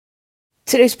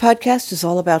Today's podcast is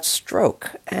all about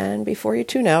stroke. And before you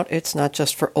tune out, it's not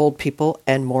just for old people,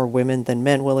 and more women than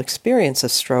men will experience a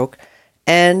stroke.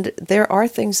 And there are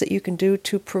things that you can do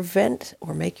to prevent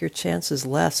or make your chances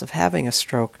less of having a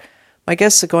stroke. My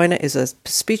guest, Sogoina, is a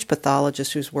speech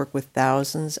pathologist who's worked with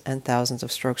thousands and thousands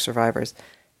of stroke survivors.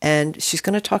 And she's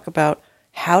going to talk about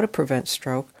how to prevent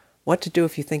stroke, what to do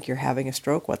if you think you're having a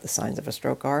stroke, what the signs of a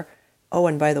stroke are. Oh,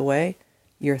 and by the way,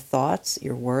 your thoughts,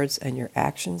 your words, and your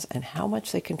actions, and how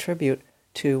much they contribute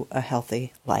to a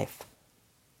healthy life.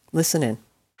 Listen in.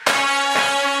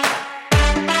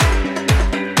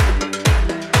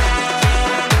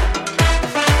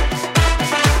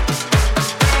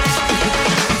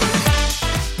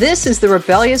 This is the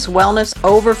Rebellious Wellness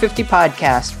Over 50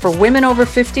 podcast for women over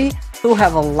 50 who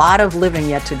have a lot of living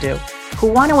yet to do,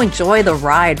 who want to enjoy the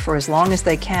ride for as long as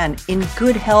they can in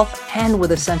good health and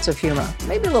with a sense of humor,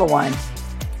 maybe a little wine.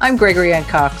 I'm Gregory Ann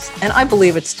Cox, and I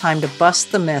believe it's time to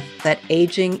bust the myth that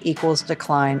aging equals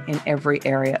decline in every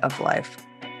area of life.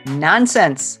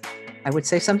 Nonsense. I would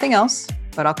say something else,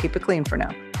 but I'll keep it clean for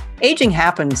now. Aging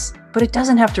happens, but it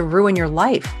doesn't have to ruin your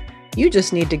life. You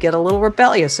just need to get a little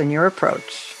rebellious in your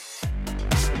approach.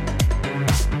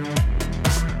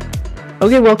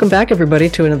 Okay, welcome back, everybody,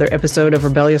 to another episode of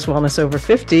Rebellious Wellness Over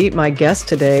 50. My guest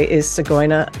today is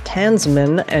Sogoina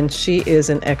Tansman, and she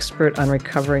is an expert on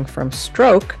recovering from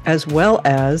stroke, as well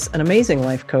as an amazing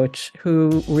life coach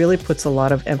who really puts a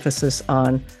lot of emphasis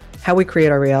on how we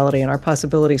create our reality and our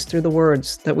possibilities through the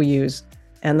words that we use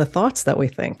and the thoughts that we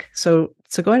think. So,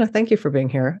 Sogoina, thank you for being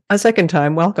here. A second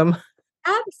time, welcome.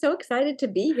 I'm so excited to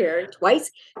be here twice.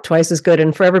 Twice as good.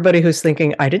 And for everybody who's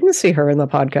thinking, I didn't see her in the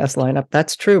podcast lineup,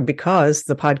 that's true because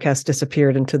the podcast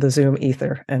disappeared into the Zoom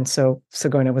ether. And so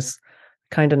Sogoina was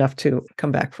kind enough to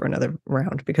come back for another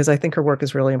round because I think her work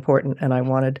is really important and I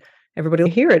wanted everybody to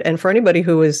hear it. And for anybody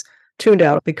who is tuned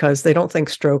out because they don't think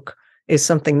stroke is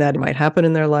something that might happen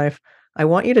in their life, I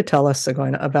want you to tell us,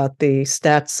 Sogoina, about the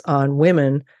stats on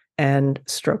women and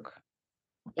stroke.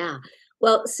 Yeah.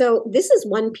 Well, so this is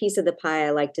one piece of the pie I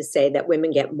like to say that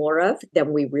women get more of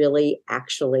than we really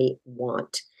actually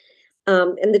want.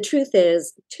 And the truth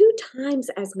is, 2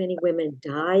 times as many women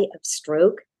die of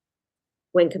stroke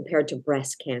when compared to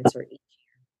breast cancer each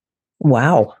year.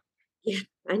 Wow. Yeah,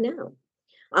 I know.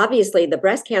 Obviously, the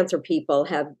breast cancer people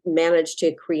have managed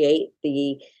to create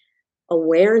the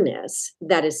awareness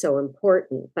that is so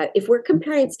important. But if we're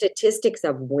comparing statistics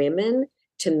of women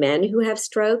to men who have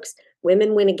strokes,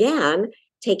 women win again,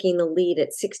 taking the lead at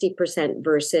 60%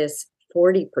 versus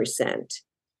 40%.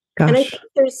 Gosh. And I think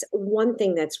there's one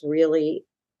thing that's really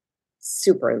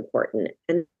super important,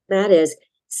 and that is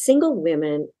single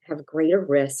women have greater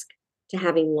risk to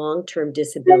having long-term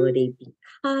disability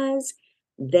because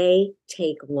they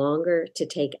take longer to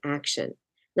take action.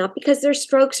 Not because their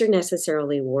strokes are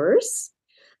necessarily worse,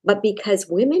 but because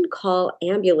women call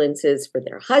ambulances for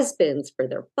their husbands, for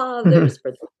their fathers,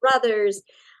 for their brothers,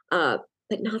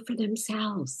 but not for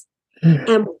themselves.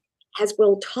 And as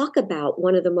we'll talk about,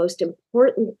 one of the most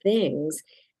important things,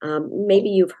 maybe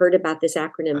you've heard about this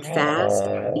acronym FAST,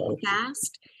 Be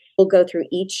Fast. We'll go through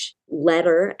each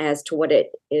letter as to what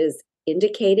it is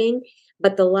indicating.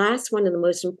 But the last one and the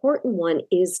most important one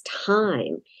is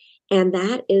time. And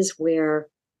that is where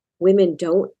women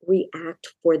don't react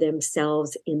for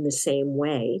themselves in the same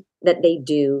way that they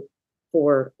do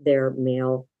for their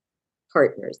male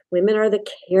partners. Women are the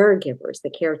caregivers,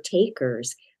 the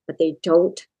caretakers, but they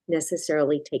don't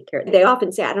necessarily take care. They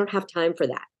often say, I don't have time for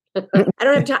that. I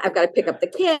don't have time. I've got to pick up the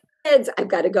kids. I've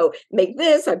got to go make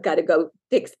this. I've got to go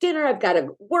fix dinner. I've got to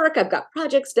work. I've got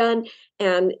projects done.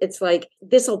 And it's like,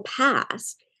 this will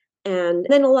pass. And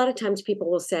then a lot of times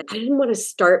people will say, I didn't want to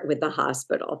start with the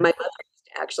hospital. My mother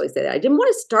used to actually say that. I didn't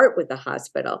want to start with the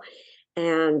hospital.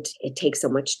 And it takes so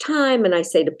much time. And I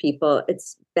say to people,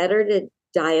 it's better to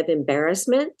die of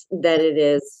embarrassment than it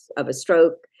is of a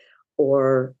stroke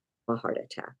or a heart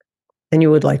attack. And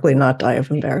you would likely not die of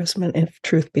embarrassment if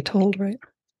truth be told, right?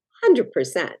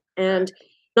 100%. And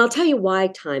I'll tell you why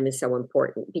time is so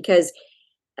important, because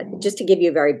just to give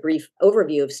you a very brief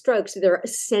overview of strokes, there are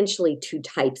essentially 2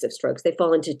 types of strokes. They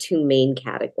fall into 2 main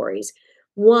categories.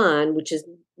 One, which is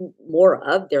more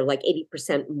of, they're like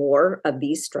 80% more of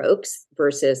these strokes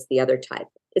versus the other type.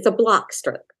 It's a block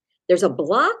stroke. There's a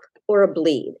block or a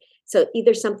bleed. So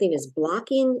either something is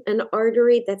blocking an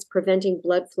artery that's preventing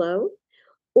blood flow,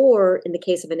 or in the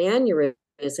case of an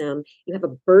aneurysm, you have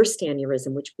a burst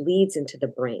aneurysm, which bleeds into the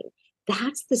brain.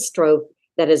 That's the stroke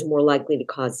that is more likely to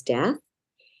cause death.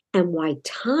 And why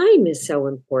time is so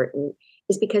important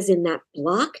is because in that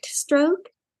blocked stroke,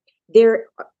 there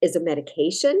is a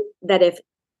medication that if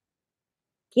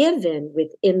given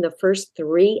within the first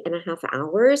 3.5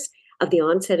 hours of the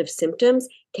onset of symptoms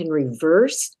can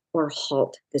reverse or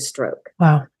halt the stroke.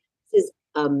 Wow. This is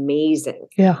amazing.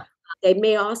 Yeah. They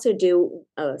may also do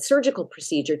a surgical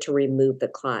procedure to remove the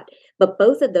clot, but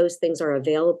both of those things are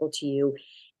available to you.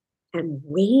 And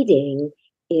waiting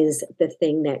is the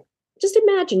thing that, just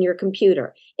imagine your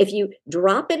computer. If you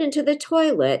drop it into the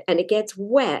toilet and it gets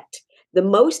wet, the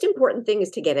most important thing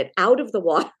is to get it out of the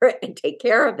water and take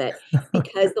care of it,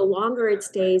 because the longer it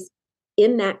stays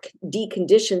in that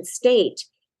deconditioned state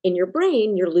in your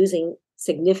brain, you're losing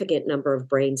significant number of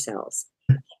brain cells.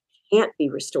 Can't be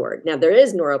restored. Now there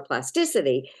is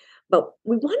neuroplasticity, but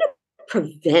we want to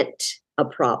prevent a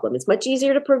problem. It's much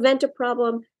easier to prevent a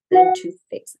problem than to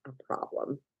fix a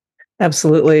problem.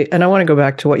 Absolutely. And I want to go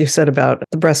back to what you said about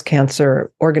the breast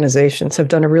cancer organizations have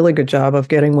done a really good job of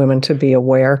getting women to be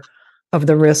aware of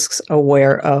the risks,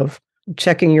 aware of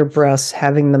checking your breasts,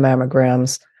 having the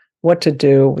mammograms, what to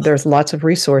do. There's lots of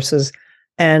resources.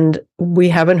 And I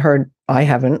haven't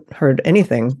heard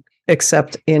anything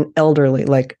except in elderly,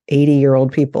 like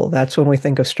 80-year-old people. That's when we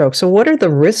think of stroke. So what are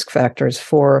the risk factors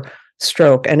for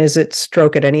stroke? And is it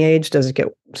stroke at any age? Does it get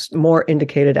more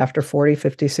indicated after 40,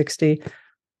 50, 60?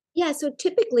 Yeah, so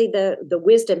typically the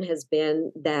wisdom has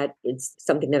been that it's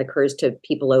something that occurs to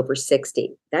people over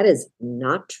 60. That is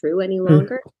not true any Mm.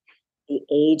 longer. The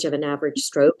age of an average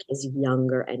stroke is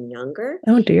younger and younger.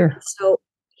 Oh, dear. So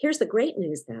here's the great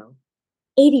news though.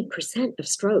 80% of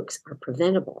strokes are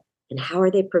preventable. And how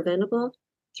are they preventable?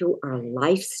 Through our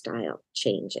lifestyle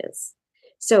changes.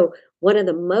 So one of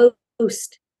the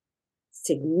most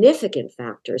significant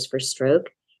factors for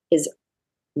stroke is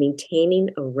maintaining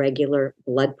a regular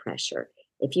blood pressure.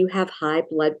 If you have high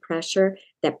blood pressure,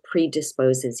 that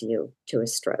predisposes you to a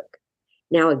stroke.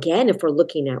 Now, again, if we're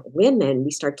looking at women,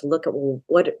 we start to look at, well,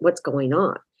 what's going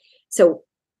on. So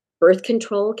birth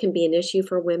control can be an issue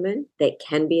for women that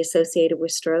can be associated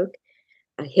with stroke.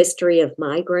 A history of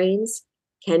migraines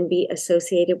can be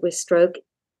associated with stroke.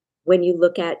 When you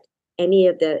look at any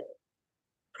of the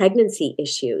pregnancy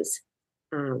issues,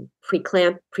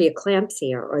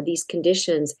 preeclampsia, or these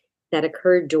conditions that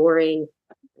occur during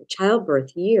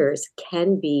childbirth years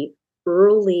can be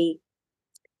early,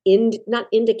 not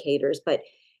indicators, but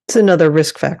it's another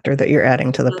risk factor that you're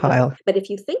adding to the pile. But if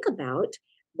you think about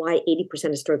why 80%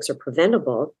 of strokes are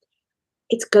preventable,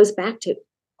 it goes back to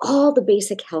all the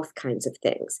basic health kinds of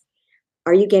things.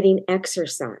 Are you getting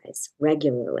exercise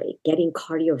regularly, getting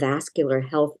cardiovascular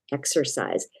health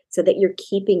exercise so that you're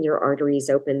keeping your arteries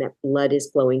open, that blood is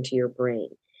flowing to your brain?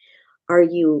 Are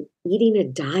you eating a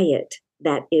diet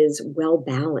that is well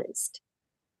balanced,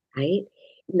 right?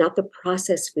 Not the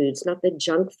processed foods, not the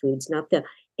junk foods, not the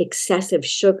excessive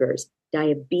sugars.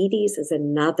 Diabetes is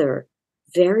another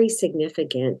very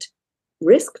significant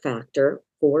risk factor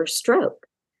for stroke.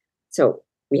 So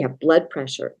we have blood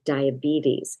pressure,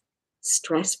 diabetes,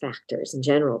 stress factors in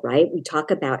general, right? We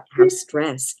talk about how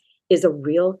stress is a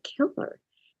real killer.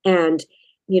 And,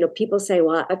 people say,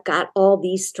 well, I've got all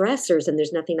these stressors and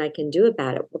there's nothing I can do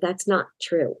about it. Well, that's not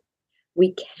true.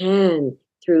 We can,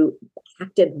 through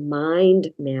active mind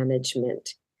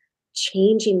management,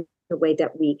 changing the way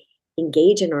that we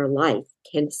engage in our life,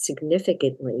 can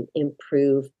significantly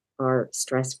improve our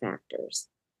stress factors.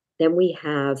 Then we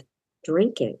have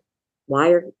drinking. Why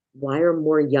are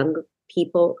more younger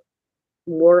people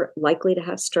more likely to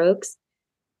have strokes?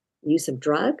 Use of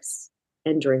drugs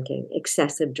and drinking,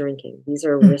 excessive drinking. These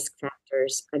are risk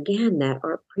factors, again, that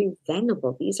are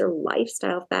preventable. These are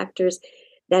lifestyle factors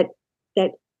that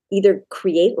either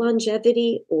create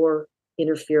longevity or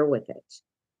interfere with it.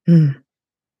 Mm.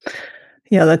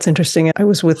 Yeah, that's interesting. I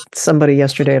was with somebody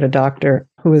yesterday at a doctor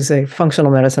who is a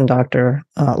functional medicine doctor,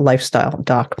 lifestyle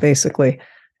doc, basically.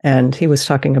 And he was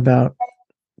talking about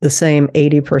the same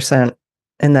 80%,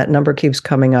 and that number keeps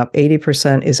coming up.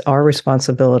 80% is our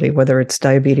responsibility, whether it's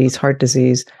diabetes, heart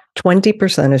disease.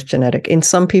 20% is genetic. In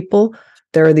some people,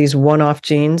 there are these one-off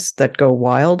genes that go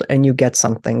wild and you get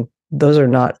something. Those are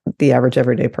not the average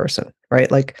everyday person,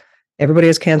 right? Like everybody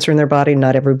has cancer in their body.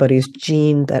 Not everybody's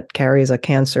gene that carries a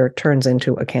cancer turns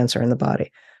into a cancer in the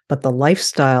body. But the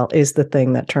lifestyle is the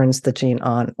thing that turns the gene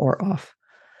on or off.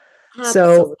 Absolutely.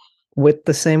 So with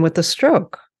the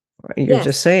stroke, you're Yes.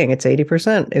 just saying it's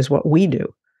 80% is what we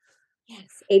do. Yes,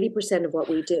 80% of what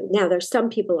we do. Now, there's some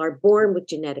people are born with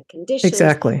genetic conditions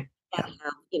Exactly. that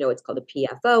have, it's called a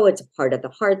PFO. It's a part of the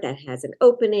heart that has an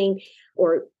opening,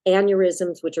 or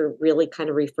aneurysms, which are really kind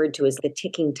of referred to as the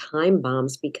ticking time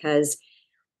bombs because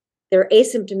they're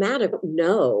asymptomatic.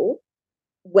 Know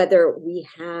whether we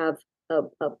have a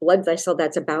blood vessel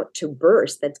that's about to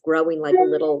burst, that's growing like a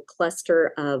little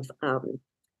cluster of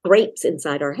grapes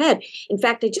inside our head. In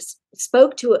fact, I just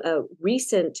spoke to a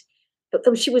recent,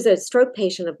 she was a stroke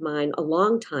patient of mine a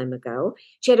long time ago.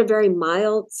 She had a very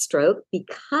mild stroke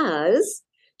because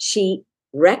she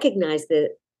recognized the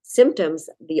symptoms,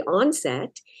 the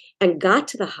onset, and got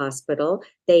to the hospital.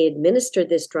 They administered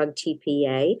this drug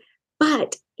TPA,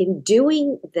 but in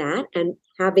doing that and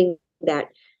having that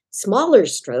smaller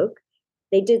stroke,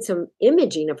 they did some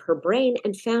imaging of her brain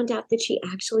and found out that she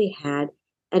actually had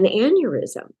an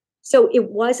aneurysm. So it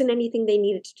wasn't anything they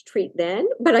needed to treat then,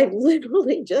 but I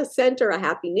literally just sent her a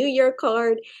Happy New Year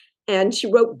card. And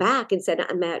she wrote back and said,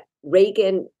 I'm at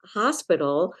Reagan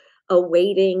Hospital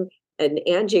awaiting an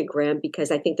angiogram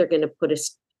because I think they're going to put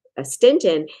a stent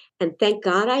in. And thank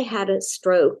God I had a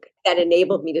stroke that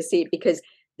enabled me to see it, because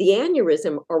the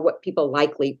aneurysm are what people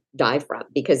likely die from,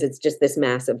 because it's just this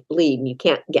massive bleed and you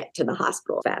can't get to the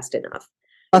hospital fast enough.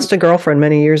 Lost a girlfriend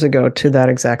many years ago to that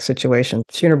exact situation.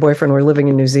 She and her boyfriend were living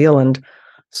in New Zealand,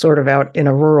 sort of out in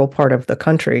a rural part of the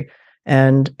country.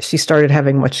 And she started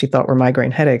having what she thought were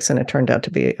migraine headaches, and it turned out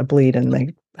to be a bleed, and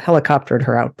they helicoptered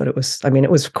her out. But it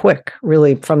was quick,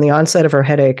 really. From the onset of her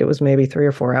headache, it was maybe 3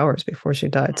 or 4 hours before she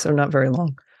died. So not very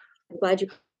long. I'm glad you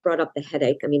brought up the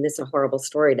headache. I mean, this is a horrible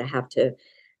story to have to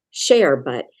share,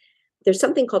 but there's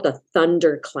something called a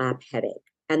thunderclap headache.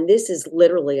 And this is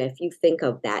literally, if you think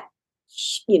of that,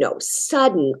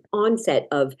 sudden onset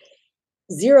of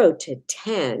 0 to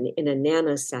 10 in a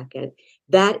nanosecond,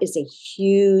 that is a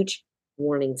huge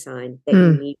warning sign that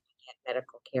you need to get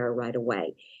medical care right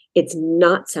away. It's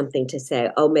not something to say,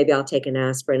 oh, maybe I'll take an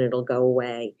aspirin, it'll go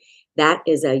away. That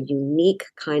is a unique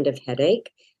kind of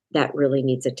headache that really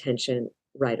needs attention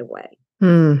right away.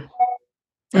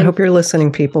 I hope you're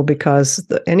listening, people, because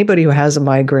anybody who has a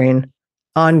migraine,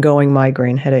 ongoing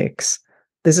migraine headaches,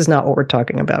 this is not what we're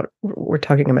talking about. We're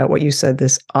talking about what you said,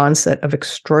 this onset of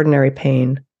extraordinary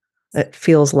pain that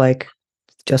feels like,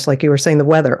 just like you were saying, the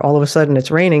weather. All of a sudden it's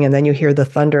raining and then you hear the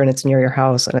thunder and it's near your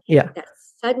house. And that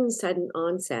sudden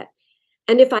onset.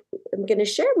 And if I'm going to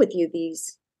share with you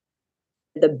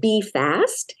the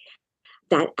BFAST,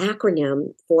 that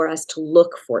acronym for us to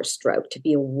look for stroke, to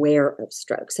be aware of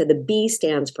stroke. So the B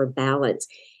stands for balance.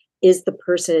 Is the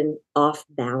person off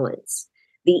balance?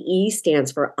 The E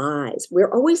stands for eyes.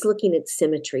 We're always looking at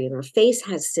symmetry, and our face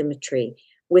has symmetry.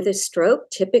 With a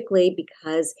stroke, typically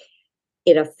because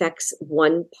it affects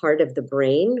one part of the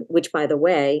brain, which, by the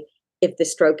way, if the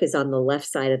stroke is on the left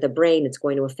side of the brain, it's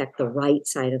going to affect the right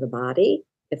side of the body.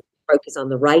 If the stroke is on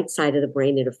the right side of the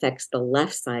brain, it affects the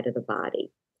left side of the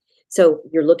body. So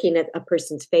you're looking at a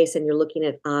person's face and you're looking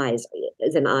at eyes.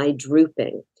 Is an eye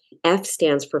drooping? F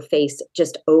stands for face,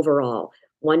 just overall.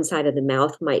 One side of the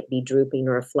mouth might be drooping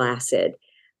or flaccid.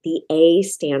 The A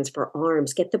stands for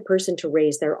arms. Get the person to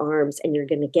raise their arms, and you're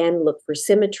going to again look for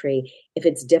symmetry. If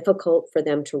it's difficult for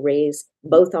them to raise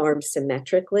both arms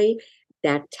symmetrically,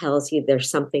 that tells you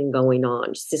there's something going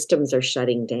on. Systems are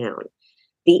shutting down.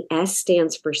 The S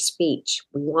stands for speech.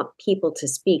 We want people to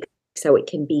speak, so it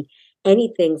can be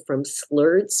anything from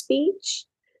slurred speech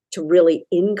to really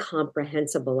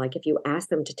incomprehensible. Like if you ask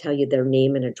them to tell you their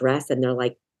name and address and they're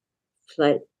like,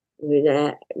 where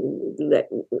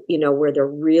they're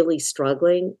really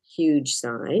struggling, huge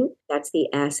sign. That's the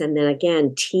S. And then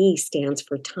again, T stands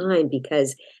for time,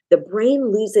 because the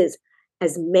brain loses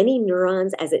as many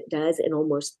neurons as it does in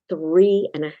almost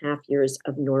 3.5 years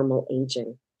of normal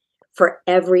aging for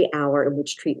every hour in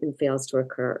which treatment fails to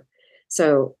occur.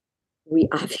 So we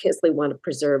obviously want to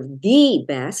preserve the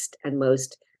best and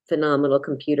most phenomenal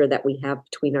computer that we have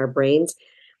between our brains.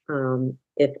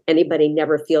 If anybody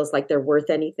never feels like they're worth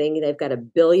anything, they've got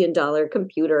 $1 billion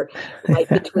computer right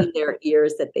between their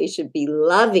ears that they should be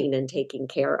loving and taking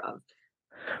care of.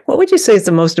 What would you say is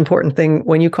the most important thing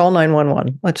when you call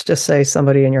 911? Let's just say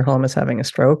somebody in your home is having a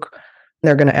stroke.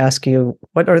 They're going to ask you,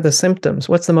 what are the symptoms?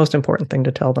 What's the most important thing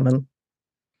to tell them?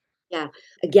 Yeah,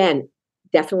 again,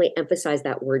 definitely emphasize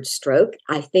that word stroke.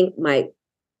 I think my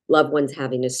loved one's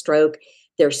having a stroke.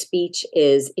 Their speech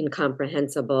is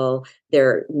incomprehensible.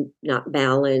 They're not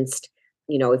balanced.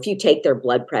 If you take their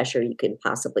blood pressure, you can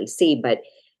possibly see, but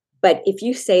if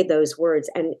you say those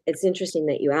words, and it's interesting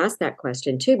that you asked that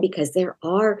question too, because there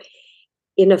are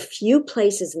in a few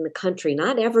places in the country,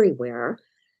 not everywhere,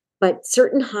 but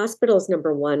certain hospitals,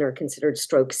 number one, are considered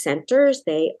stroke centers.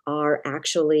 They are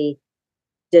actually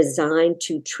designed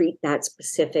to treat that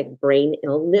specific brain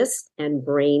illness and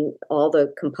all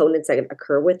the components that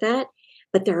occur with that.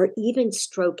 But there are even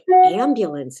stroke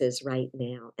ambulances right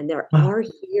now. And there are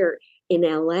here in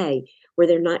LA where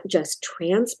they're not just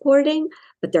transporting,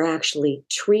 but they're actually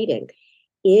treating.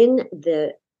 In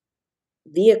the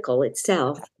vehicle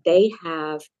itself, they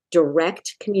have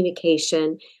direct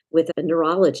communication with a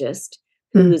neurologist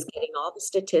Mm. who's getting all the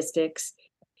statistics,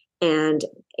 and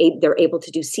they're able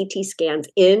to do CT scans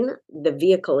in the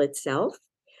vehicle itself.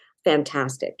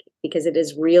 Fantastic, because it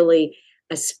is really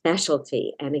a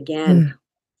specialty. And again, Mm.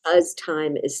 because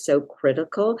time is so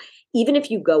critical, even if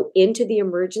you go into the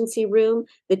emergency room,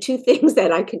 the two things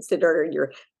that I consider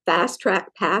your fast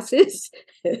track passes,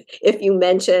 if you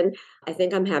mention, I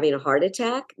think I'm having a heart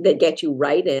attack, they get you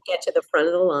right in, get to the front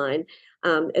of the line,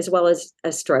 as well as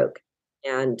a stroke.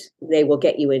 And they will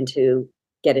get you into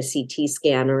get a CT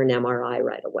scan or an MRI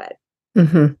right away.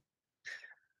 Hmm.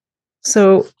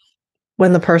 So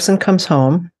when the person comes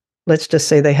home, let's just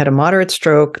say they had a moderate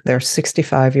stroke, they're a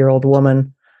 65-year-old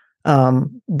woman,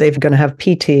 they're going to have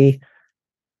PT.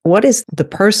 What is the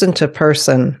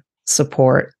person-to-person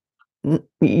support?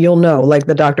 You'll know, like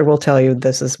the doctor will tell you,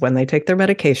 this is when they take their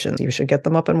medication. You should get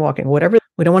them up and walking, whatever.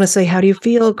 We don't want to say, how do you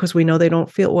feel? Because we know they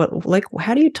don't feel what, like,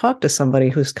 how do you talk to somebody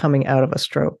who's coming out of a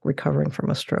stroke, recovering from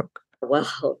a stroke?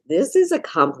 Well, this is a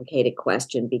complicated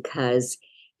question because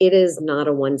it is not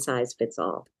a one size fits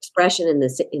all expression in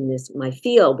this my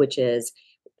field, which is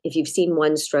if you've seen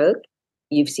one stroke,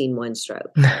 you've seen one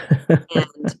stroke.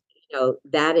 And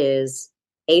that is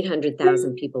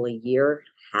 800,000 people a year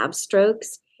have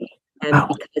strokes. And Wow.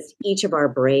 because each of our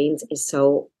brains is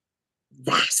so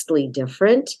vastly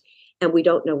different and we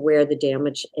don't know where the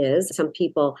damage is. Some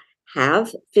people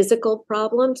have physical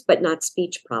problems, but not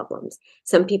speech problems.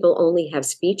 Some people only have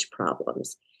speech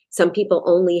problems. Some people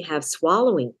only have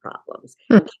swallowing problems.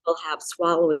 Hmm. People have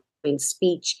swallowing,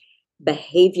 speech,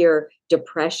 behavior,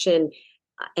 depression,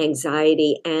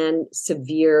 anxiety, and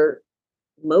severe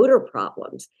motor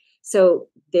problems. So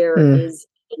there Hmm. is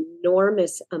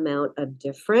enormous amount of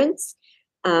difference.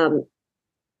 Um,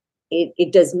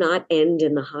 it does not end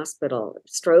in the hospital.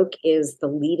 Stroke is the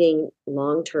leading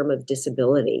long term of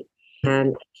disability. And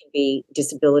it can be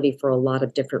disability for a lot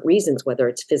of different reasons, whether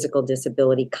it's physical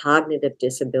disability, cognitive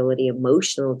disability,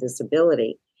 emotional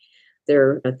disability.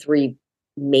 There are three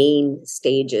main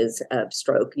stages of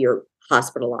stroke. You're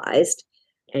hospitalized,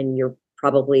 and you're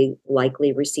probably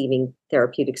likely receiving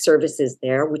therapeutic services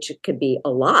there, which could be a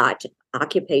lot.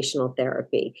 Occupational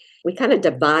therapy. We kind of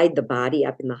divide the body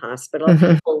up in the hospital.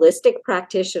 Mhm. Holistic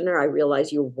practitioner, I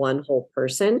realize you're one whole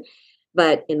person,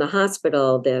 but in the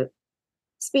hospital, the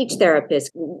speech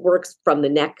therapist works from the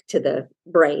neck to the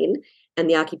brain, and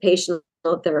the occupational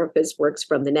therapist works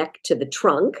from the neck to the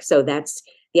trunk. So that's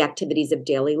the activities of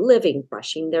daily living,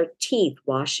 brushing their teeth,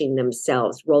 washing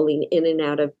themselves, rolling in and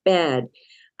out of bed,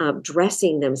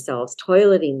 dressing themselves,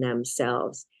 toileting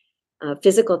themselves.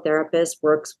 Physical therapist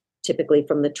works typically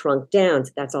from the trunk down.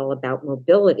 So that's all about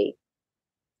mobility.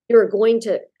 You're going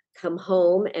to come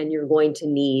home and you're going to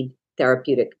need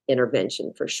therapeutic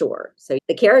intervention for sure. So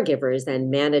the caregiver is then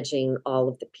managing all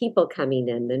of the people coming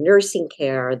in, the nursing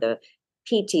care, the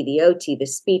PT, the OT, the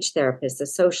speech therapist, the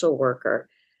social worker,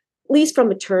 at least from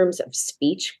a terms of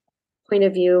speech point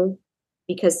of view,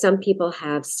 because some people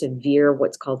have severe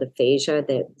what's called aphasia,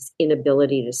 that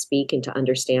inability to speak and to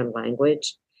understand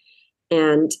language.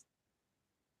 And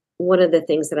one of the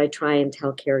things that I try and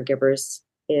tell caregivers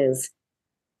is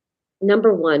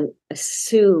number one,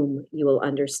 assume you will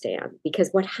understand. Because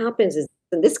what happens is,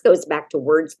 and this goes back to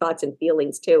words, thoughts, and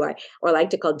feelings too, or I like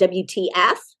to call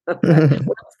WTF, words,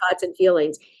 thoughts, and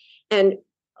feelings. And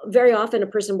very often a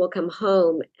person will come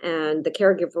home and the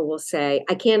caregiver will say,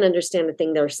 I can't understand the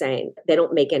thing they're saying. They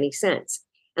don't make any sense.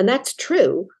 And that's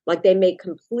true. Like they may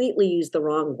completely use the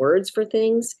wrong words for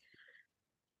things.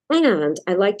 And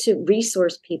I like to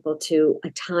resource people to a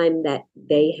time that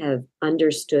they have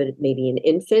understood maybe an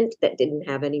infant that didn't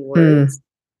have any Mm. words,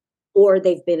 or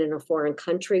they've been in a foreign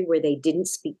country where they didn't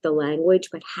speak the language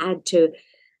but had to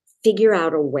figure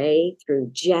out a way through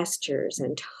gestures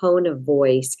and tone of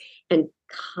voice and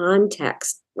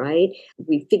context, right?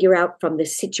 We figure out from the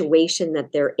situation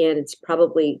that they're in, it's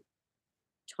probably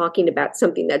talking about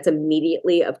something that's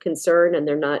immediately of concern and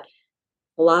they're not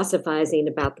philosophizing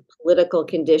about the political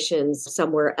conditions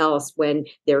somewhere else when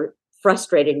they're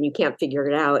frustrated and you can't figure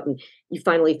it out. And you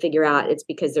finally figure out it's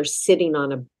because they're sitting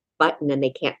on a button and they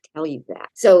can't tell you that.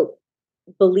 So,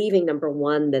 believing number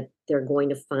one, that they're going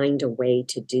to find a way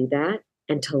to do that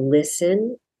and to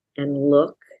listen and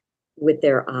look with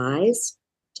their eyes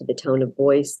to the tone of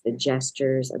voice, the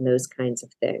gestures, and those kinds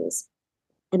of things.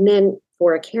 And then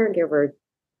for a caregiver,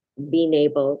 being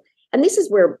able, and this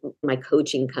is where my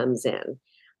coaching comes in,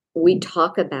 we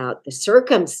talk about the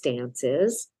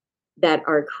circumstances that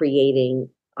are creating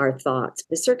our thoughts.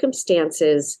 The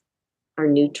circumstances are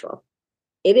neutral.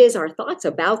 it is our thoughts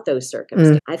about those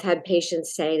circumstances. I've had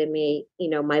patients say to me,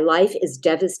 my life is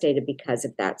devastated because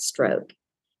of that stroke.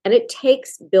 And it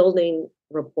takes building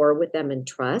rapport with them and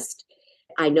trust.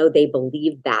 I know they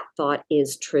believe that thought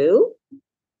is true.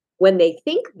 When they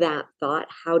think that thought,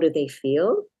 how do they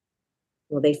feel?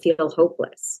 Well, they feel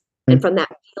hopeless. And from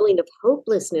that feeling of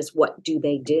hopelessness, what do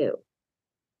they do?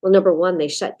 Well, number one, they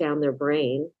shut down their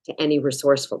brain to any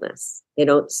resourcefulness. They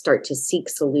don't start to seek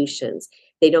solutions.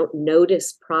 They don't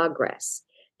notice progress.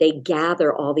 They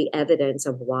gather all the evidence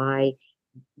of why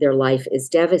their life is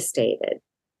devastated.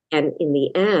 And in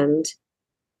the end,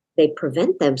 they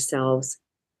prevent themselves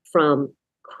from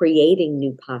creating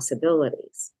new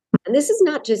possibilities. And this is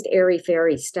not just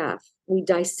airy-fairy stuff. We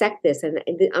dissect this, and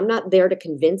I'm not there to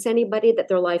convince anybody that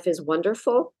their life is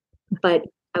wonderful, but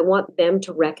I want them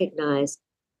to recognize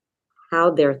how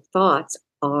their thoughts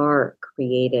are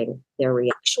creating their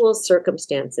actual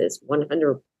circumstances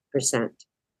 100%.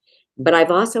 But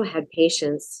I've also had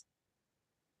patients,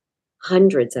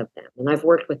 hundreds of them, and I've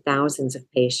worked with thousands of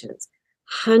patients,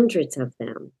 hundreds of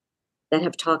them that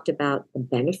have talked about the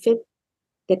benefit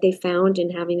that they found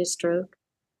in having a stroke,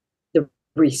 the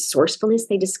resourcefulness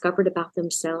they discovered about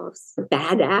themselves,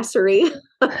 badassery,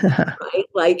 right?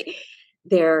 Like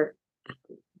their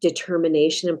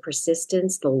determination and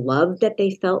persistence, the love that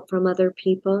they felt from other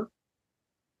people.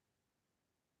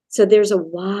 So there's a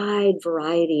wide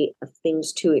variety of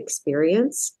things to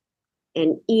experience,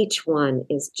 and each one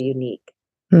is unique.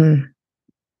 Now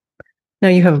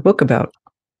you have a book about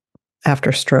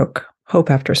after stroke, Hope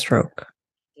After Stroke.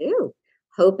 I do.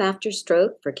 Hope After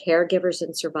Stroke for Caregivers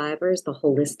and Survivors, the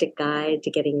holistic guide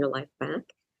to getting your life back.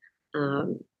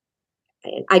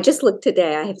 I just looked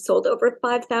today. I have sold over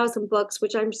 5,000 books,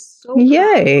 which I'm so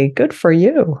Yay, good for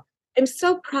you. I'm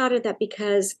so proud of that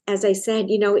because, as I said,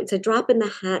 it's a drop in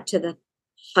the hat to the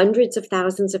hundreds of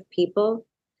thousands of people.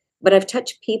 But I've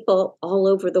touched people all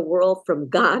over the world, from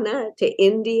Ghana to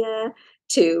India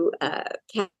to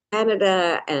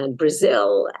Canada and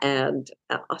Brazil and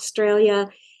Australia.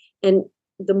 And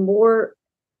the more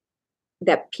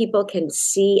that people can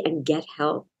see and get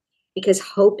help, because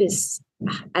hope is,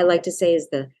 I like to say, is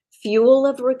the fuel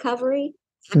of recovery.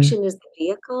 Action is the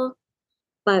vehicle.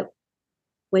 But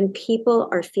when people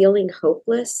are feeling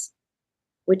hopeless,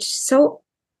 which so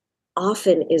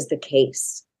often is the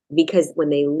case, because when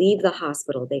they leave the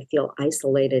hospital, they feel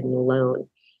isolated and alone.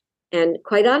 And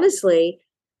quite honestly,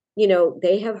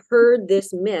 they have heard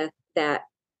this myth that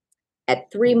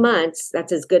at 3 months,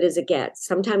 that's as good as it gets.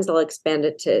 Sometimes they'll expand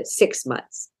it to 6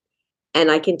 months. And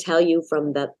I can tell you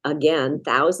from again,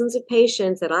 thousands of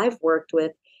patients that I've worked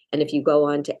with, and if you go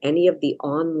on to any of the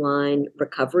online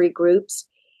recovery groups,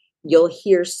 you'll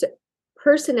hear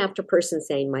person after person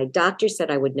saying, my doctor said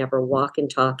I would never walk and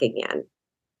talk again.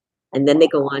 And then they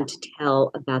go on to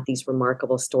tell about these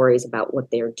remarkable stories about what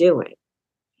they're doing.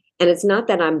 And it's not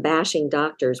that I'm bashing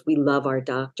doctors. We love our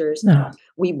doctors. No.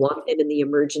 We want them in the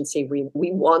emergency room.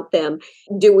 We want them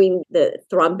doing the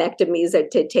thrombectomies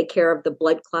to take care of the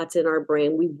blood clots in our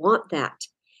brain. We want that.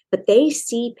 But they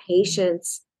see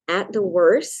patients at the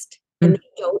worst, and they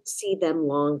don't see them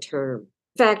long term.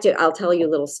 In fact, I'll tell you a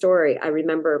little story. I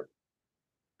remember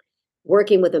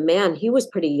working with a man. He was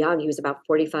pretty young. He was about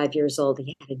 45 years old.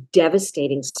 He had a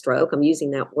devastating stroke. I'm using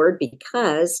that word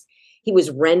because he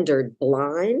was rendered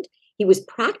blind. He was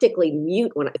practically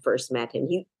mute when I first met him.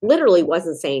 He literally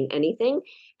wasn't saying anything,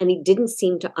 and he didn't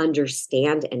seem to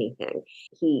understand anything.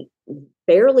 He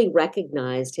barely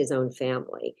recognized his own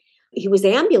family. He was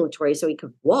ambulatory, so he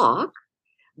could walk,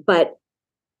 but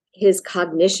his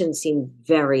cognition seemed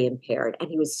very impaired, and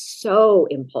he was so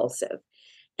impulsive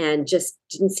and just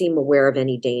didn't seem aware of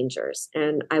any dangers.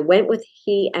 And I went with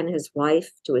he and his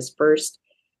wife to his first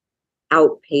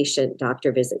outpatient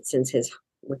doctor visit since his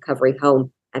recovery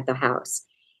home at the house.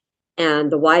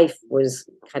 And the wife was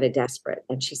kind of desperate.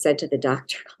 And she said to the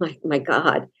doctor, my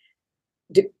God,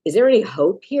 is there any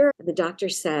hope here? And the doctor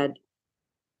said,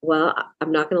 well,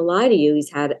 I'm not going to lie to you.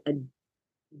 He's had a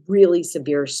really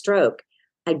severe stroke.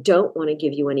 I don't want to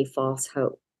give you any false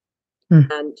hope.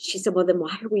 And she said, well, then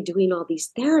why are we doing all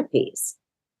these therapies?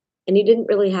 And he didn't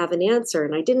really have an answer.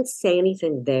 And I didn't say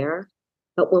anything there.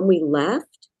 But when we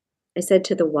left, I said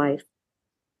to the wife,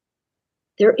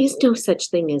 there is no such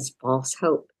thing as false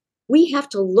hope. We have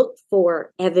to look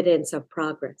for evidence of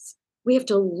progress. We have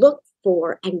to look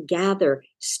for and gather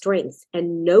strengths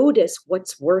and notice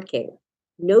what's working.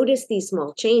 Notice these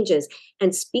small changes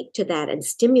and speak to that and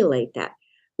stimulate that.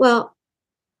 Well,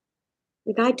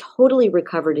 the guy totally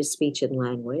recovered his speech and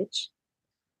language.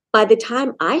 By the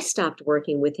time I stopped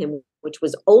working with him, which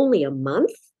was only a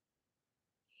month,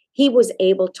 He was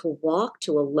able to walk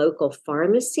to a local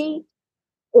pharmacy,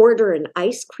 order an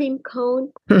ice cream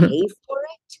cone, pay for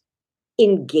it,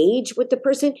 engage with the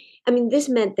person. I mean, this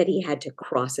meant that he had to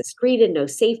cross a street and know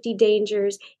safety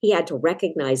dangers. He had to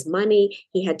recognize money.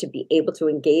 He had to be able to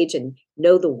engage and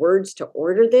know the words to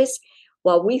order this.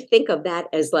 While we think of that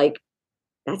as like,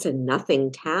 that's a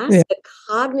nothing task, Yeah. the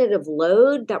cognitive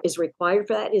load that is required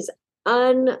for that is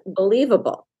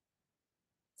unbelievable.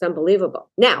 It's unbelievable.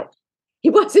 Now, he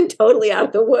wasn't totally out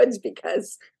of the woods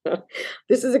because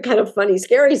this is a kind of funny,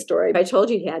 scary story. I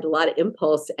told you he had a lot of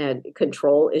impulse and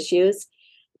control issues.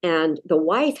 And the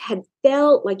wife had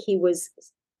felt like he was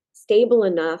stable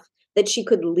enough that she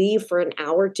could leave for an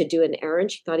hour to do an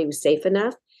errand. She thought he was safe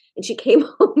enough. And she came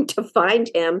home to find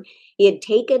him. He had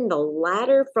taken the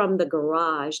ladder from the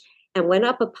garage and went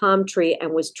up a palm tree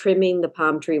and was trimming the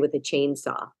palm tree with a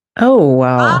chainsaw. Oh,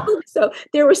 wow. So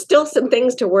there were still some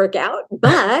things to work out,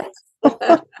 but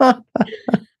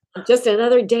just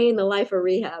another day in the life of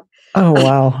rehab. Oh,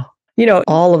 wow.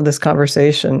 All of this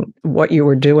conversation, what you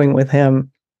were doing with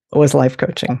him was life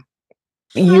coaching.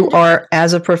 You are,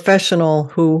 as a professional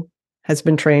who has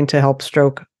been trained to help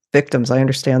stroke victims, I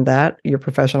understand that. Your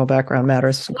professional background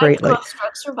matters greatly.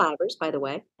 Stroke survivors, by the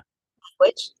way,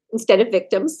 which instead of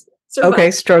victims, survivors.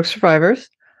 Okay, stroke survivors.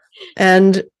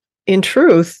 And in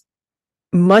truth,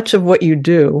 much of what you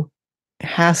do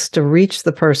has to reach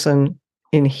the person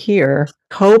in here.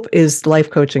 Hope is life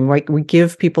coaching, right? We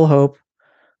give people hope.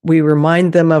 We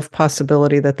remind them of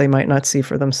possibility that they might not see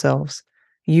for themselves.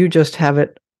 You just have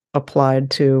it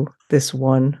applied to this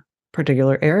one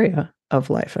particular area of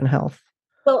life and health.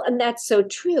 Well, and that's so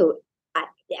true.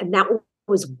 And that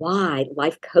was why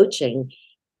life coaching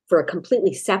for a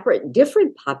completely separate,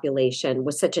 different population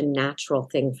was such a natural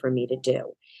thing for me to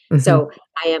do. Mm-hmm. So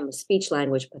I am a speech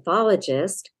language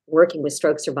pathologist working with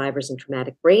stroke survivors and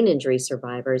traumatic brain injury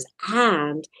survivors.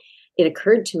 And it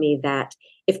occurred to me that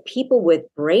if people with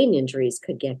brain injuries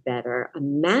could get better,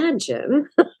 imagine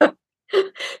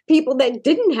people that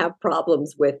didn't have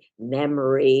problems with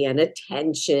memory and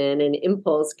attention and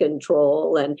impulse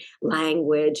control and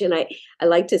language. And I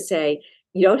like to say,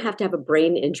 you don't have to have a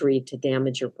brain injury to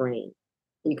damage your brain.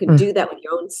 You can do that with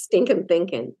your own stinking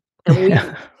thinking. And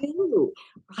we do,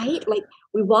 right? Like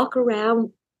we walk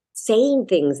around saying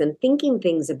things and thinking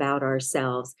things about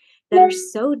ourselves that are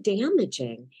so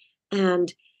damaging.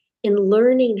 And in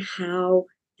learning how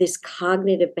this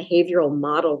cognitive behavioral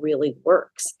model really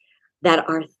works, that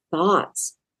our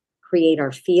thoughts create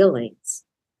our feelings,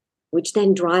 which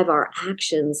then drive our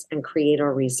actions and create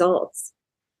our results.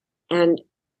 And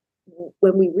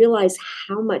when we realize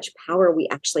how much power we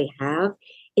actually have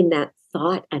in that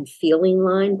thought and feeling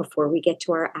line before we get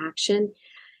to our action,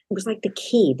 it was like the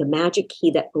key, the magic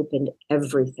key that opened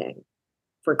everything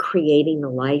for creating the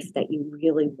life that you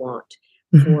really want,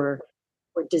 for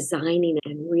designing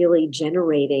and really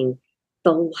generating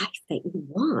the life that you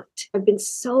want. I've been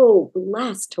so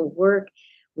blessed to work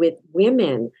with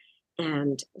women,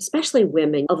 and especially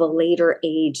women of a later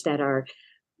age that are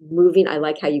moving. I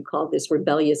like how you call this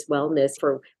rebellious wellness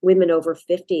for women over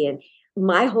 50. And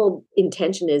my whole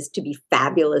intention is to be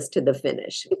fabulous to the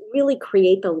finish, really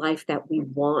create the life that we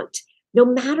want, no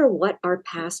matter what our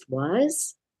past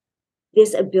was.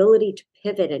 This ability to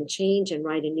pivot and change and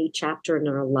write a new chapter in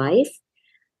our life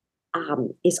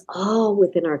is all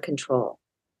within our control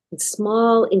in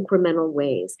small incremental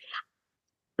ways.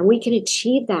 And we can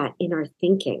achieve that in our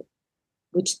thinking,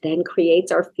 which then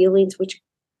creates our feelings, which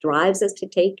drives us to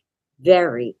take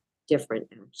very different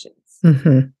actions.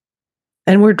 Mm-hmm.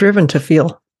 And we're driven to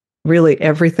feel. Really,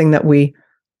 everything that we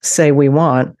say we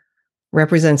want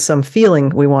represents some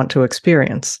feeling we want to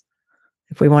experience.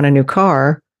 If we want a new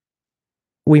car,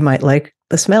 we might like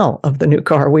the smell of the new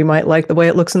car. We might like the way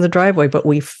it looks in the driveway, but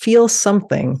we feel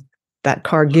something. That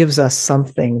car gives us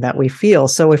something that we feel.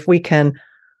 So if we can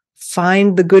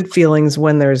find the good feelings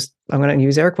when there's, I'm going to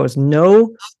use air quotes,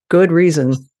 no good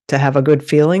reason to have a good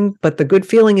feeling, but the good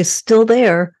feeling is still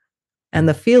there, and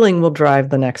the feeling will drive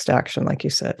the next action, like you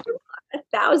said.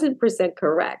 1,000%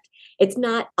 correct. It's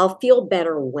not, I'll feel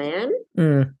better when,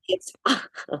 it's,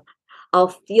 I'll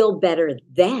feel better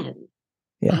then,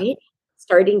 right?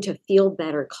 Starting to feel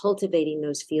better, cultivating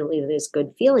those feelings, those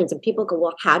good feelings. And people go,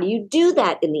 well, how do you do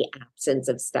that in the absence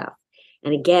of stuff?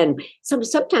 And again,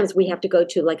 sometimes we have to go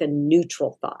to like a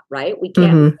neutral thought, right? We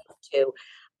can't go to,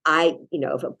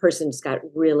 if a person's got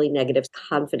really negative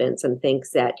confidence and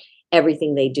thinks that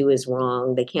everything they do is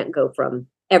wrong, they can't go from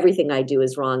everything I do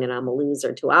is wrong and I'm a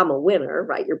loser to I'm a winner,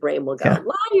 right? Your brain will go,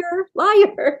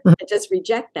 liar, and just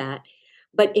reject that.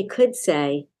 But it could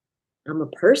say, I'm a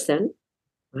person,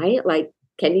 right? Like,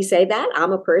 can you say that?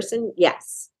 I'm a person?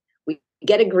 Yes.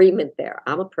 Get agreement there.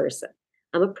 I'm a person.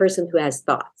 I'm a person who has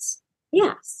thoughts.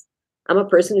 Yes. I'm a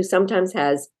person who sometimes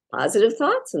has positive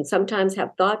thoughts and sometimes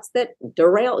have thoughts that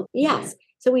derail. Yes.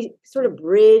 So we sort of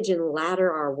bridge and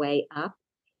ladder our way up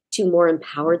to more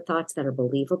empowered thoughts that are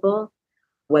believable,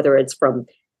 whether it's from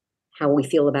how we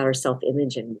feel about our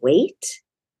self-image and weight,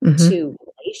 to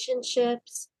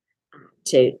relationships,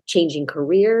 to changing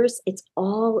careers. It's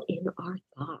all in our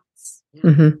thoughts.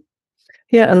 Yeah.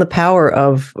 Yeah, and the power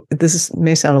of,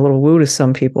 may sound a little woo to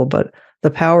some people, but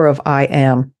the power of I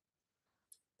am.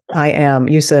 I am.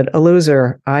 You said a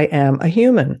loser. I am a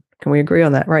human. Can we agree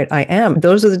on that? Right. I am.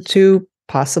 Those are the two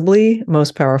possibly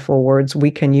most powerful words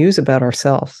we can use about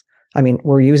ourselves. I mean,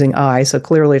 we're using I, so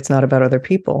clearly it's not about other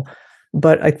people.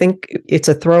 But I think it's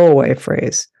a throwaway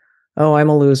phrase. Oh, I'm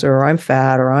a loser, or I'm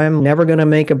fat, or I'm never going to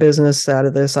make a business out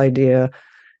of this idea.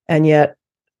 And yet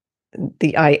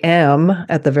the I am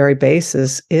at the very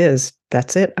basis is,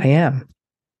 that's it, I am.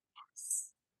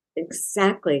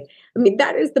 Exactly. I mean,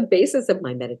 that is the basis of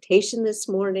my meditation this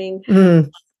morning.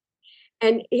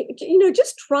 And,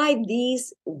 just try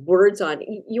these words on.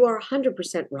 You are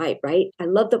 100% right? I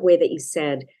love the way that you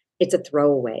said it's a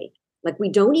throwaway. Like, we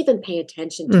don't even pay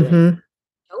attention to it.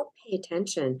 Don't pay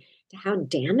attention to how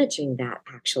damaging that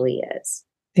actually is.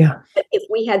 Yeah. But if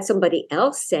we had somebody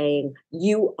else saying,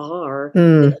 you are,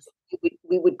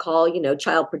 we would call,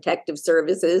 Child Protective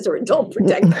Services or Adult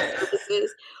Protective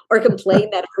Services, or complain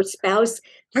that our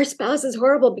spouse is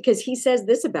horrible because he says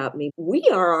this about me. We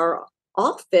are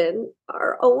often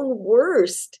our own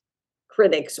worst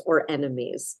critics or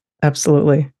enemies.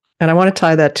 Absolutely. And I want to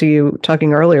tie that to you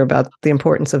talking earlier about the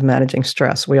importance of managing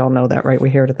stress. We all know that, right? We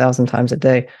hear it 1,000 times a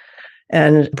day.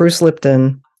 And Bruce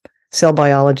Lipton, cell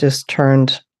biologist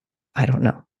turned,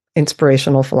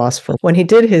 inspirational philosopher. When he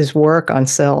did his work on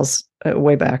cells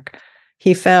way back,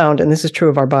 he found, and this is true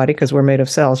of our body because we're made of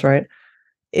cells, right?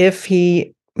 If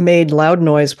he made loud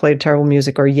noise, played terrible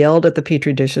music, or yelled at the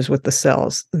petri dishes with the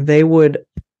cells, they would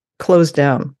close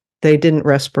down. They didn't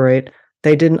respirate.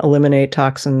 They didn't eliminate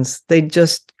toxins. They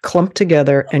just clumped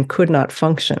together and could not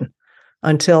function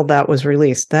until that was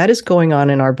released. That is going on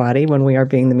in our body when we are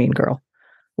being the mean girl.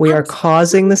 We are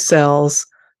causing the cells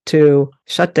to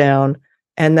shut down,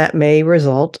 and that may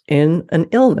result in an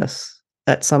illness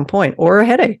at some point or a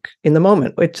headache in the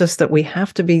moment. It's just that we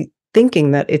have to be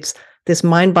thinking that this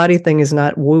mind-body thing is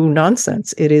not woo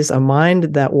nonsense. It is a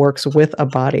mind that works with a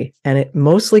body, and it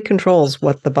mostly controls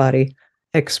what the body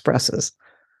expresses.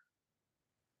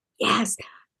 Yes.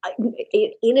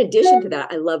 In addition to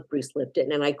that, I love Bruce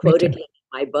Lipton, and I quoted him in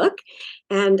my book.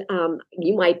 And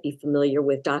you might be familiar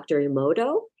with Dr.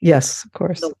 Emoto. Yes, of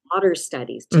course. The water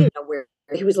studies, too, where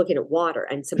he was looking at water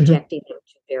and subjecting them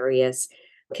to various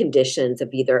conditions of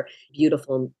either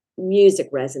beautiful music,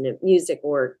 resonant music,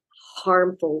 or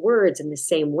harmful words in the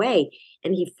same way.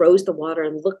 And he froze the water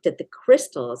and looked at the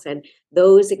crystals, and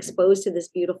those exposed to this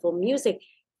beautiful music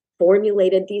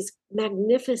formulated these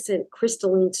magnificent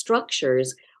crystalline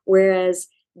structures, whereas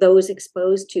those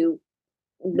exposed to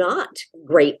not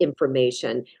great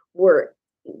information were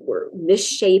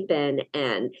misshapen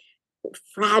and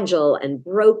fragile and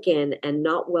broken and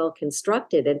not well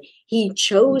constructed. And he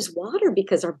chose water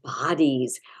because our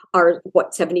bodies are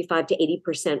 75 to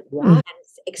 80% water, and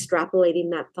extrapolating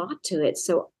that thought to it.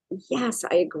 So yes,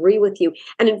 I agree with you.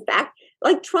 And in fact,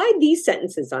 try these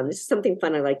sentences on. This is something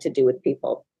fun I like to do with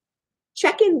people.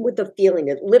 Check in with the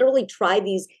feeling. Literally try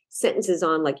these sentences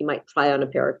on like you might try on a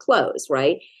pair of clothes,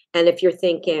 right? And if you're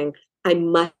thinking, I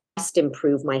must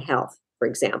improve my health, for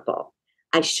example,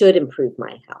 I should improve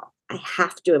my health. I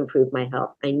have to improve my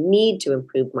health. I need to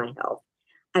improve my health.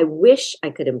 I wish I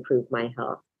could improve my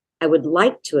health. I would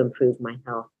like to improve my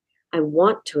health. I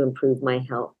want to improve my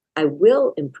health. I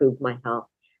will improve my health.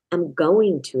 I'm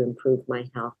going to improve my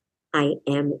health. I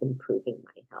am improving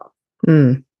my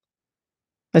health.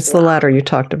 It's the latter you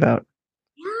talked about.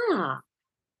 Yeah.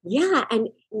 Yeah. And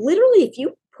literally, if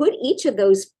you put each of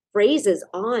those phrases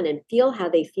on and feel how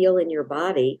they feel in your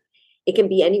body, it can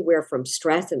be anywhere from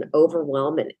stress and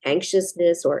overwhelm and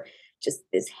anxiousness, or just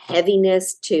this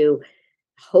heaviness, to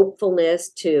hopefulness,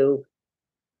 to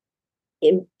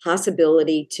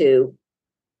impossibility, to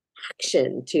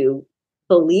action, to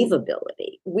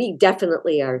believability. We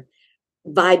definitely are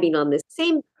vibing on the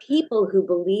same people who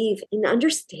believe in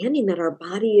understanding that our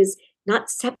body is not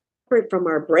separate from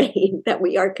our brain, that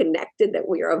we are connected, that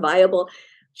we are a viable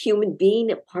human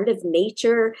being, a part of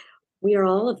nature. We are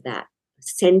all of that,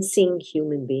 sensing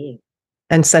human being.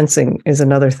 And sensing is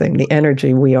another thing. The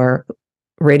energy, we are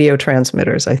radio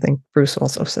transmitters. I think Bruce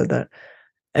also said that.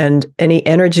 And any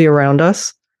energy around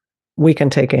us, we can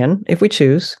take in if we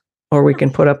choose. or we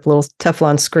can put up a little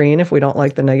Teflon screen if we don't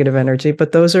like the negative energy.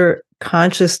 But those are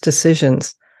conscious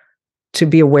decisions to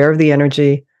be aware of the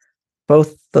energy,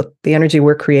 both the energy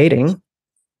we're creating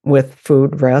with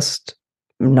food, rest,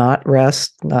 not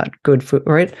good food,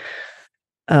 right?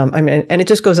 And it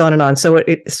just goes on and on. So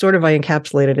it sort of, I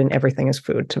encapsulate it in everything is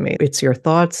food to me. It's your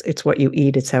thoughts, it's what you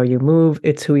eat, it's how you move,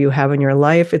 it's who you have in your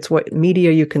life, it's what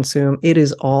media you consume. It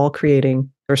is all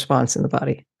creating a response in the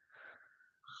body.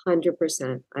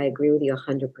 100%. I agree with you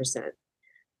 100%.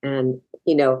 And,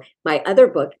 my other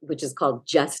book, which is called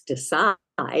Just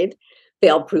Decide,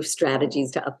 Fail-Proof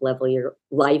Strategies to Uplevel Your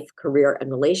Life, Career,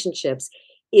 and Relationships,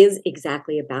 is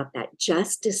exactly about that.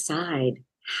 Just decide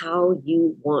how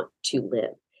you want to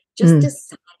live. Just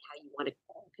decide how you want to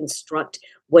construct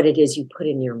what it is you put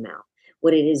in your mouth,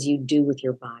 what it is you do with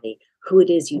your body, who it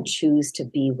is you choose to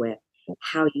be with,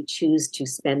 how you choose to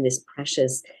spend this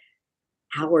precious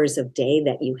hours of day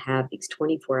that you have, these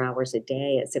 24 hours a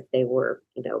day, as if they were,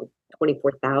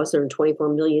 $24,000 or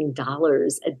 $24 million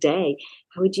a day.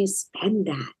 How would you spend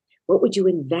that? What would you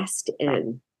invest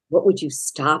in? What would you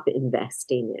stop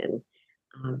investing in?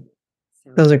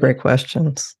 Those are great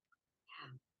questions.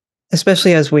 Yeah.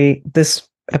 Especially as this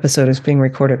episode is being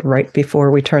recorded right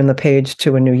before we turn the page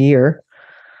to a new year.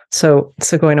 So,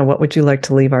 Sogoina, what would you like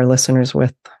to leave our listeners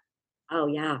with? Oh,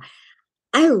 yeah.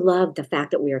 I love the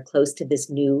fact that we are close to this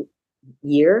new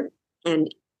year,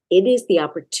 and it is the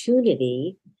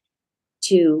opportunity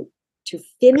to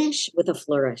finish with a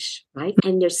flourish, right?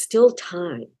 And there's still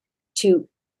time to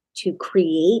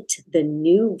create the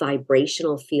new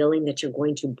vibrational feeling that you're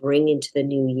going to bring into the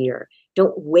new year.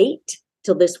 Don't wait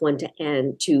till this one to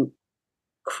end to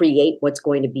create what's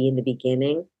going to be in the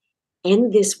beginning.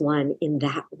 End this one in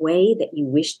that way that you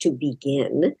wish to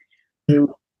begin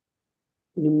new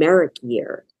numeric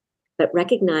year, but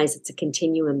recognize it's a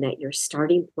continuum, that your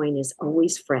starting point is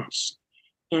always fresh,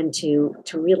 and to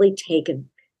really take a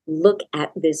look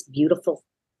at this beautiful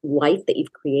life that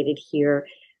you've created here.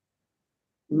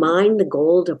 Mine the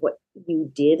gold of what you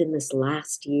did in this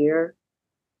last year.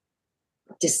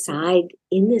 Decide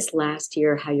in this last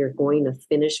year how you're going to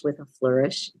finish with a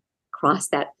flourish, cross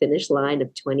that finish line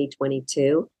of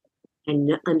 2022,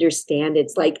 and understand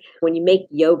it's like when you make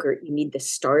yogurt, you need the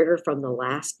starter from the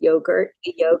last yogurt.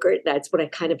 The yogurt, that's what I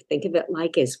kind of think of it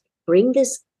like, is bring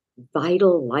this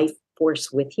vital life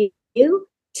force with you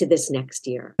to this next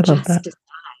year. Just decide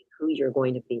who you're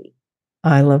going to be.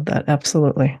 I love that.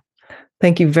 Absolutely.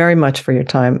 Thank you very much for your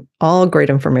time. All great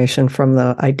information, from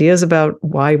the ideas about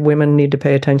why women need to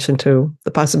pay attention to the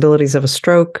possibilities of a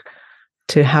stroke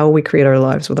to how we create our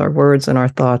lives with our words and our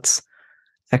thoughts.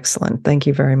 Excellent. Thank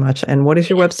you very much. And what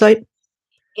is your website?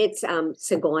 It's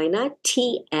Sogoina,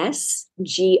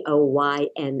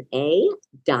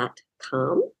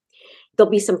 TSGOYNA.com.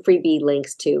 There'll be some freebie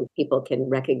links too. People can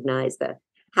recognize the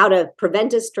how to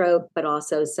prevent a stroke, but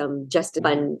also some just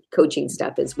fun coaching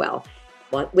stuff as well,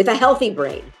 with a healthy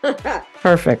brain.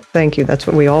 Perfect. Thank you. That's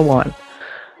what we all want.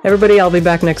 Everybody, I'll be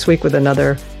back next week with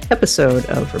another episode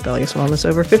of Rebellious Wellness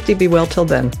Over 50. Be well till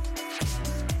then.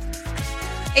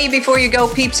 Hey, before you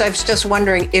go, peeps, I was just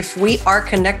wondering if we are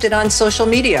connected on social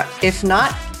media. If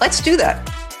not, let's do that.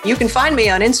 You can find me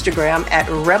on Instagram at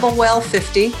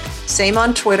RebelWell50, same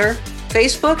on Twitter.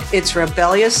 Facebook, it's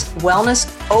Rebellious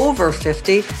Wellness Over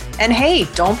 50. And hey,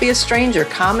 don't be a stranger.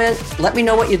 Comment, let me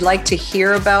know what you'd like to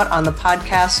hear about on the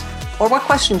podcast, or what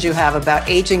questions you have about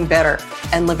aging better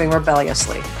and living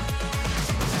rebelliously.